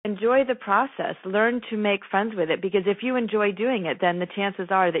enjoy the process. Learn to make friends with it, because if you enjoy doing it, then the chances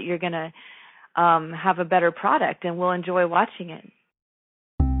are that you're going to have a better product and will enjoy watching it.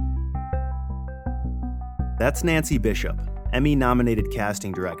 That's Nancy Bishop, Emmy-nominated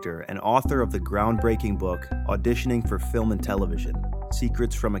casting director and author of the groundbreaking book Auditioning for Film and Television: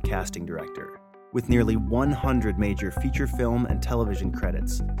 Secrets from a Casting Director. With nearly 100 major feature film and television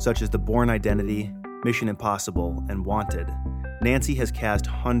credits, such as The Bourne Identity, Mission Impossible, and Wanted, Nancy has cast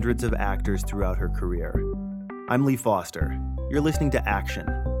hundreds of actors throughout her career. I'm Lee Foster. You're listening to Action,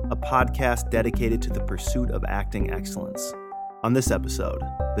 a podcast dedicated to the pursuit of acting excellence. On this episode,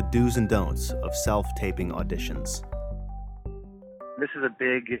 the do's and don'ts of self-taping auditions. This is a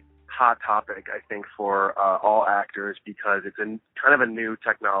big, hot topic, I think, for all actors, because it's kind of a new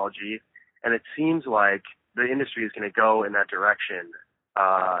technology, and it seems like the industry is going to go in that direction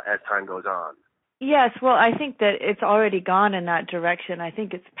as time goes on. Yes, well, I think that it's already gone in that direction. I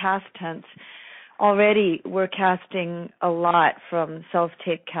think it's past tense. Already we're casting a lot from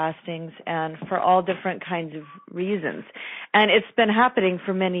self-tape castings, and for all different kinds of reasons. And it's been happening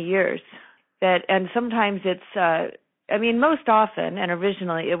for many years. And sometimes it's, most often and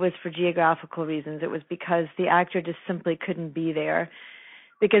originally it was for geographical reasons. It was because the actor just simply couldn't be there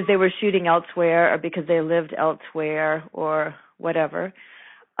because they were shooting elsewhere or because they lived elsewhere or whatever.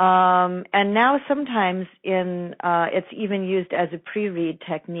 And now sometimes it's even used as a pre-read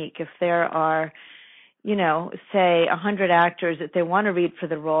technique. If there are, say 100 actors that they want to read for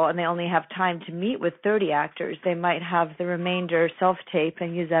the role and they only have time to meet with 30 actors, they might have the remainder self-tape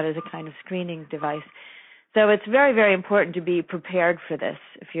and use that as a kind of screening device. So it's very, very important to be prepared for this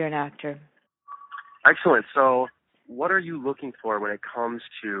if you're an actor. Excellent. So what are you looking for when it comes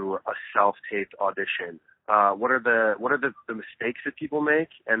to a self-taped audition? What are the mistakes that people make,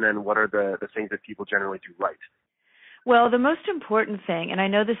 and then what are the things that people generally do right? Well, the most important thing, and I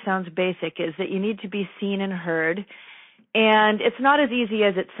know this sounds basic, is that you need to be seen and heard. And it's not as easy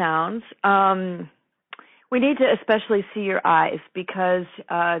as it sounds. We need to especially see your eyes, because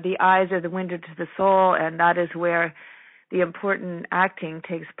the eyes are the window to the soul, and that is where the important acting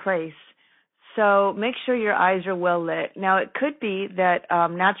takes place. So make sure your eyes are well lit. Now, it could be that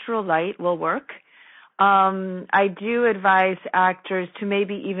natural light will work. I do advise actors to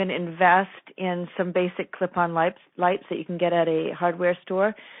maybe even invest in some basic clip-on lights that you can get at a hardware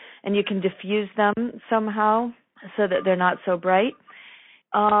store, and you can diffuse them somehow so that they're not so bright.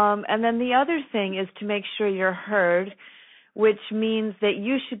 And then the other thing is to make sure you're heard, which means that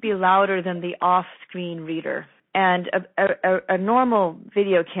you should be louder than the off-screen reader. And a normal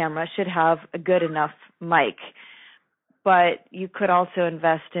video camera should have a good enough mic. But you could also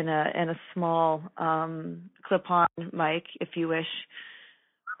invest in a small clip-on mic if you wish.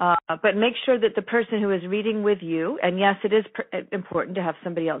 But make sure that the person who is reading with you, and yes, it is important to have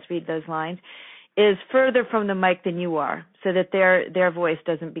somebody else read those lines, is further from the mic than you are, so that their voice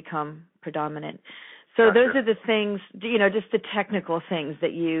doesn't become predominant. So Gotcha. Those are the things, just the technical things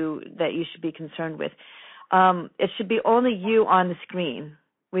that you should be concerned with. It should be only you on the screen.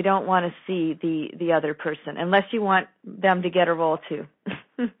 We don't want to see the other person, unless you want them to get a role too.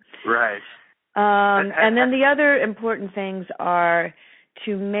 Right. And then the other important things are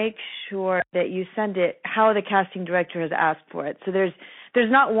to make sure that you send it how the casting director has asked for it. So there's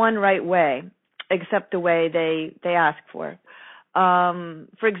not one right way, except the way they ask for it.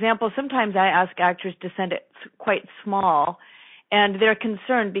 For example, sometimes I ask actors to send it quite small, and they're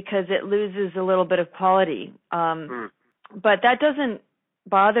concerned because it loses a little bit of quality. But that doesn't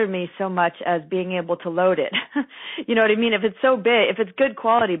bother me so much as being able to load it. You know what I mean? If it's so big, if it's good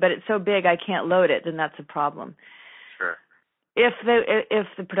quality, but it's so big I can't load it, then that's a problem. Sure. If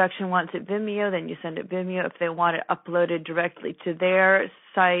the production wants it Vimeo, then you send it Vimeo. If they want it uploaded directly to their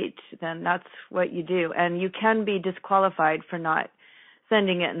site, then that's what you do. And you can be disqualified for not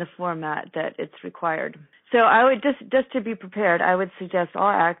sending it in the format that it's required. So I would just to be prepared, I would suggest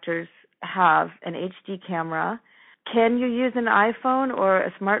all actors have an HD camera. Can you use an iPhone or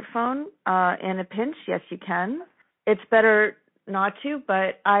a smartphone in a pinch? Yes, you can. It's better not to,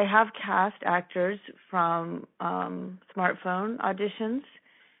 but I have cast actors from smartphone auditions.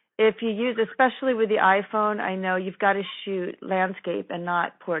 If you use, especially with the iPhone, I know you've got to shoot landscape and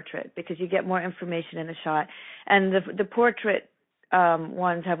not portrait because you get more information in a shot. And the portrait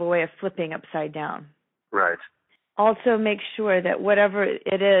ones have a way of flipping upside down. Right. Also make sure that whatever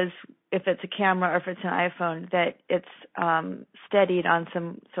it is, if it's a camera or if it's an iPhone, that it's steadied on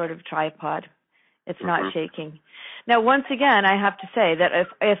some sort of tripod. It's not shaking. Now, once again, I have to say that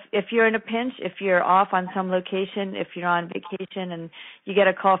if you're in a pinch, if you're off on some location, if you're on vacation and you get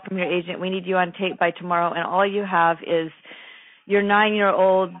a call from your agent, we need you on tape by tomorrow, and all you have is, your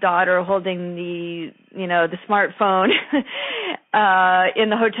 9-year-old daughter holding the smartphone in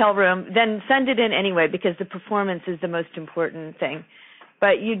the hotel room, then send it in anyway, because the performance is the most important thing.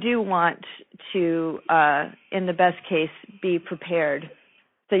 But you do want to, in the best case, be prepared.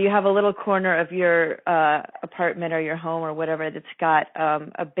 So you have a little corner of your apartment or your home or whatever that's got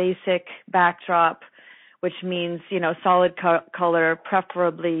a basic backdrop, which means, solid color,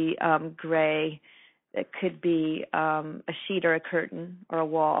 preferably gray. It could be a sheet or a curtain or a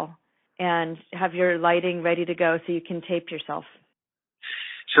wall, and have your lighting ready to go so you can tape yourself.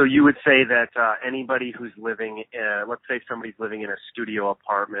 So you would say that anybody who's living, let's say somebody's living in a studio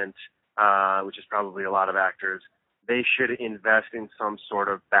apartment, which is probably a lot of actors, they should invest in some sort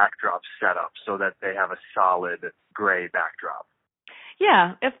of backdrop setup so that they have a solid gray backdrop.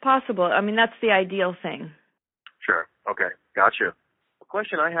 Yeah, if possible. I mean, that's the ideal thing. Sure. Okay. Gotcha. The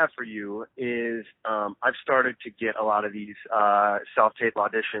question I have for you is I've started to get a lot of these self-tape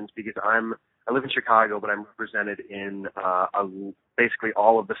auditions because I live in Chicago, but I'm represented in basically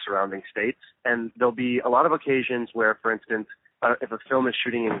all of the surrounding states. And there'll be a lot of occasions where, for instance, if a film is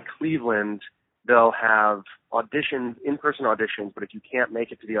shooting in Cleveland, they'll have auditions, in-person auditions, but if you can't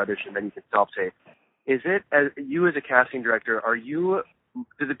make it to the audition, then you can self-tape. Is it, you as a casting director, do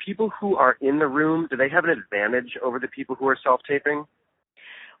the people who are in the room, do they have an advantage over the people who are self-taping?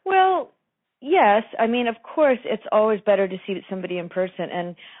 Well, yes. I mean, of course, it's always better to see somebody in person,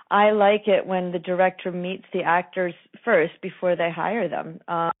 and I like it when the director meets the actors first before they hire them,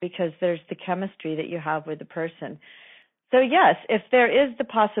 because there's the chemistry that you have with the person. So yes, if there is the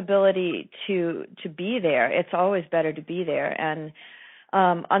possibility to be there, it's always better to be there. And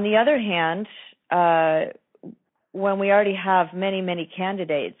on the other hand, when we already have many, many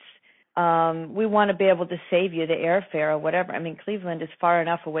candidates, we want to be able to save you the airfare or whatever. I mean, Cleveland is far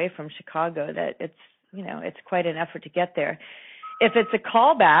enough away from Chicago that it's quite an effort to get there. If it's a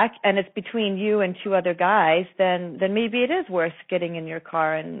callback and it's between you and two other guys, then maybe it is worth getting in your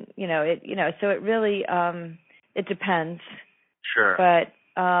car and so it really it depends. Sure. But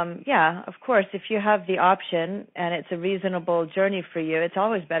yeah, of course, if you have the option and it's a reasonable journey for you, it's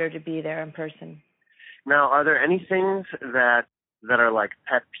always better to be there in person. Now, are there any things that are like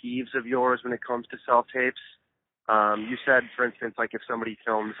pet peeves of yours when it comes to self-tapes? You said, for instance, like if somebody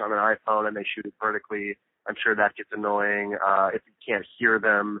films on an iPhone and they shoot it vertically, I'm sure that gets annoying. If you can't hear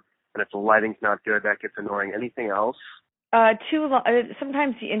them and if the lighting's not good, that gets annoying. Anything else? Too long.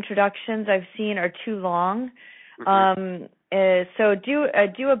 Sometimes the introductions I've seen are too long. Mm-hmm. So do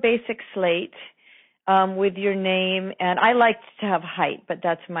a basic slate with your name, and I like to have height, but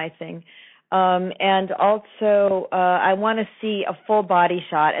that's my thing. And also, I want to see a full body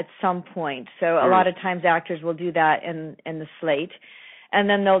shot at some point. So a lot of times actors will do that in the slate, and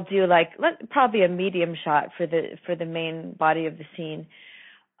then they'll do probably a medium shot for the main body of the scene.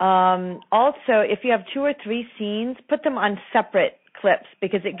 Also, if you have 2 or 3 scenes, put them on separate clips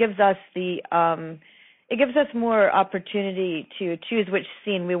because it gives us more opportunity to choose which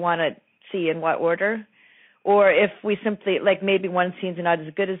scene we want to see in what order. Or if we simply, maybe one scene's not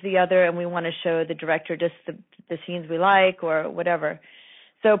as good as the other and we want to show the director just the scenes we like or whatever.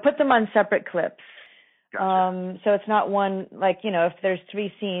 So put them on separate clips. Gotcha. So it's not one, if there's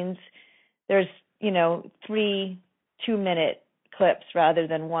 3 scenes, there's, 3 2-minute clips rather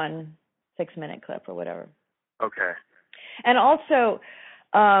than 1 6-minute clip or whatever. Okay. And also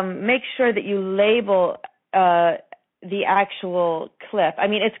make sure that you label the actual clip. I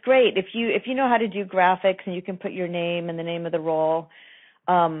mean, it's great if you know how to do graphics and you can put your name and the name of the role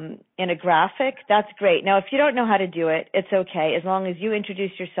in a graphic, that's great. Now, if you don't know how to do it, it's okay as long as you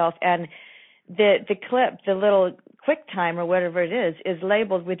introduce yourself and the clip, the little QuickTime or whatever it is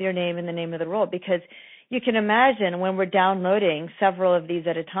labeled with your name and the name of the role, because you can imagine when we're downloading several of these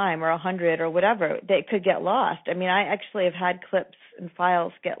at a time or 100 or whatever, they could get lost. I mean, I actually have had clips and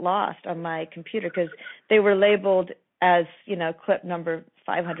files get lost on my computer because they were labeled as, clip number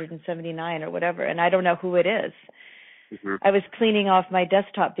 579 or whatever, and I don't know who it is. Mm-hmm. I was cleaning off my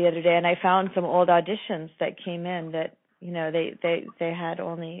desktop the other day, and I found some old auditions that came in that,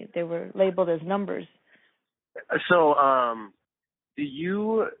 they were labeled as numbers. So,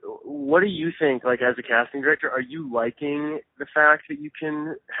 what do you think, as a casting director, are you liking the fact that you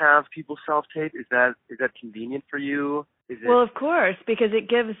can have people self-tape? Is that convenient for you? Well, of course, because it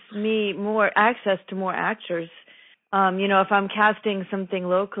gives me more access to more actors. If I'm casting something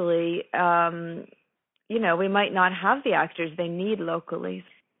locally, we might not have the actors they need locally.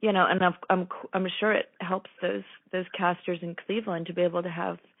 And I'm sure it helps those casters in Cleveland to be able to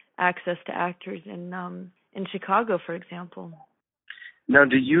have access to actors in Chicago, for example. Now,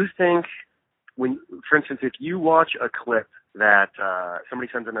 do you think for instance, if you watch a clip that somebody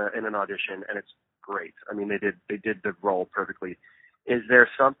sends in an audition and it's great. I mean, they did the role perfectly. Is there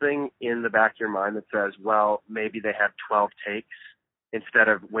something in the back of your mind that says, well, maybe they had 12 takes instead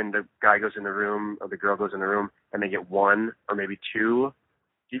of when the guy goes in the room or the girl goes in the room and they get one or maybe two?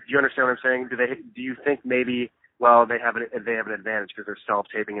 Do you understand what I'm saying? Do you think maybe, well, they have an advantage because they're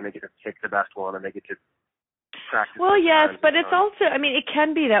self-taping and they get to pick the best one and they get to practice? Well, yes, but it's also, I mean, it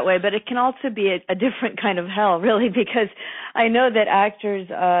can be that way, but it can also be a different kind of hell, really, because I know that actors,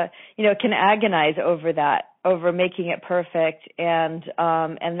 can agonize over that, over making it perfect, and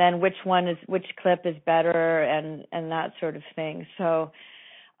then which clip is better, and that sort of thing. So,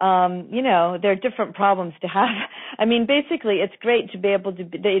 there are different problems to have. I mean, basically, it's great to be able to.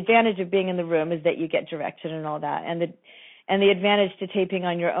 The advantage of being in the room is that you get directed and all that, and the advantage to taping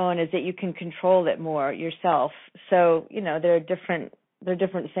on your own is that you can control it more yourself. So, there are different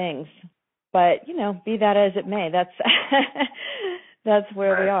things. But, be that as it may, that's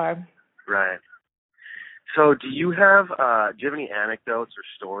where we are. Right. So do you have any anecdotes or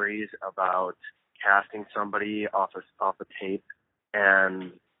stories about casting somebody off a tape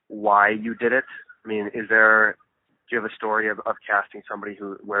and why you did it? I mean, do you have a story of casting somebody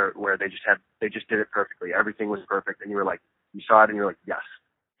where they just did it perfectly? Everything was perfect and you were like, you saw it and you're like, yes.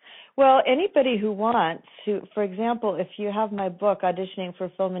 Well, anybody who wants to, for example, if you have my book, Auditioning for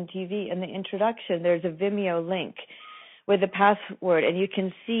Film and TV, in the introduction, there's a Vimeo link with a password, and you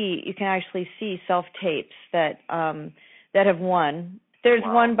can actually see self-tapes that have won. There's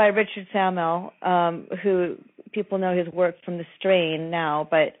one by Richard Sammel, who people know his work from The Strain now,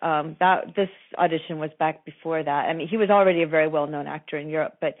 but this audition was back before that. I mean, he was already a very well-known actor in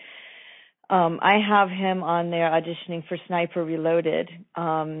Europe, but I have him on there auditioning for Sniper Reloaded,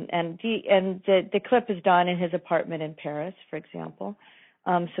 and the clip is done in his apartment in Paris, for example,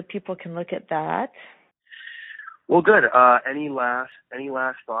 so people can look at that. Well, good. Any last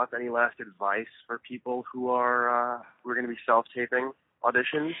thoughts? Any last advice for people who are going to be self-taping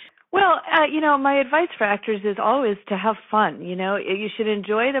auditions? Well, my advice for actors is always to have fun. You should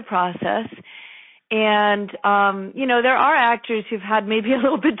enjoy the process. And, there are actors who've had maybe a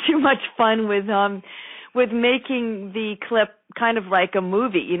little bit too much fun with making the clip kind of like a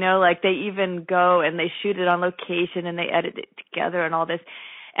movie, like they even go and they shoot it on location and they edit it together and all this.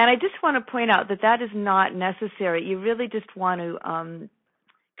 And I just want to point out that is not necessary. You really just want to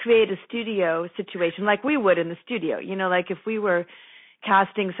create a studio situation like we would in the studio. Like if we were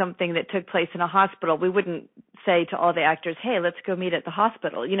casting something that took place in a hospital, we wouldn't say to all the actors, hey, let's go meet at the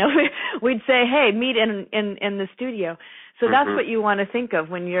hospital. We'd say, hey, meet in the studio. So that's what you want to think of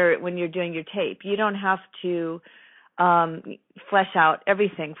when you're doing your tape. You don't have to flesh out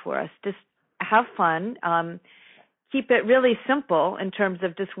everything for us. Just have fun. Keep it really simple in terms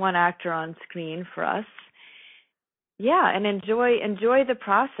of just one actor on screen for us. Yeah, and enjoy the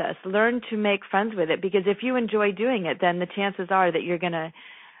process. Learn to make friends with it, because if you enjoy doing it, then the chances are that you're going to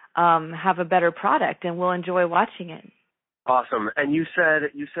have a better product, and we'll enjoy watching it. Awesome. And you said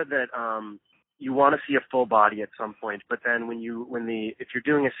that you want to see a full body at some point, but then if you're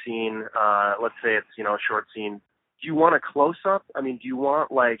doing a scene, let's say it's a short scene, do you want a close up? I mean, do you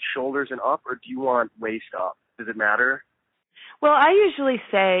want like shoulders and up, or do you want waist up? Does it matter? Well, I usually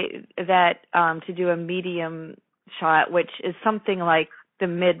say that to do a medium shot, which is something like the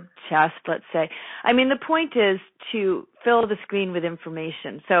mid-chest, let's say. I mean, the point is to fill the screen with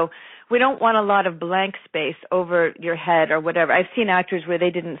information. So we don't want a lot of blank space over your head or whatever. I've seen actors where they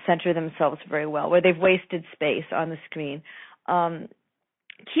didn't center themselves very well, where they've wasted space on the screen.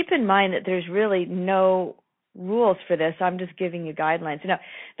 Keep in mind that there's really no rules for this. I'm just giving you guidelines.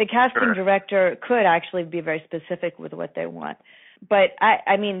 The casting director could actually be very specific with what they want. But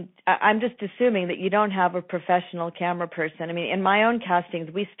I'm just assuming that you don't have a professional camera person. I mean, in my own castings,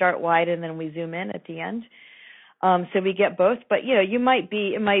 we start wide and then we zoom in at the end. So we get both. But, it might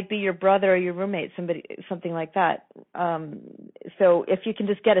be your brother or your roommate, something like that. So if you can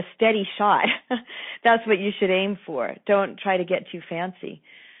just get a steady shot, that's what you should aim for. Don't try to get too fancy.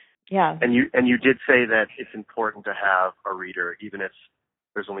 Yeah. And you did say that it's important to have a reader, even if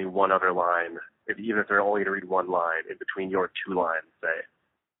there's only one other line, even if they're only going to read one line in between your two lines, say.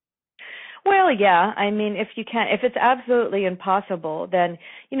 Well, yeah. I mean, if it's absolutely impossible, then,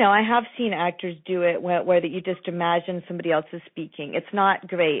 I have seen actors do it where that you just imagine somebody else is speaking. It's not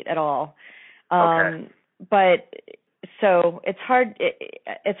great at all. Okay. But so it's hard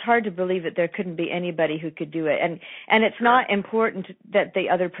to believe that there couldn't be anybody who could do it. And it's not important that the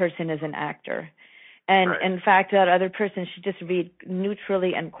other person is an actor. And in fact, that other person should just read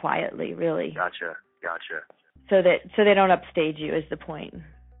neutrally and quietly, really. Gotcha. So they don't upstage you is the point.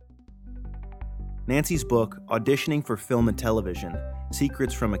 Nancy's book, Auditioning for Film and Television,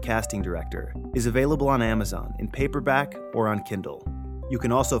 Secrets from a Casting Director, is available on Amazon in paperback or on Kindle. You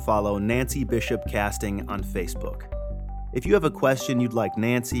can also follow Nancy Bishop Casting on Facebook. If you have a question you'd like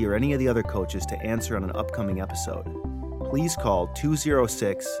Nancy or any of the other coaches to answer on an upcoming episode, please call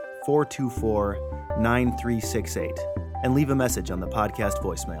 206-424-9368 and leave a message on the podcast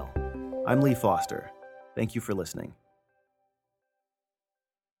voicemail. I'm Lee Foster. Thank you for listening.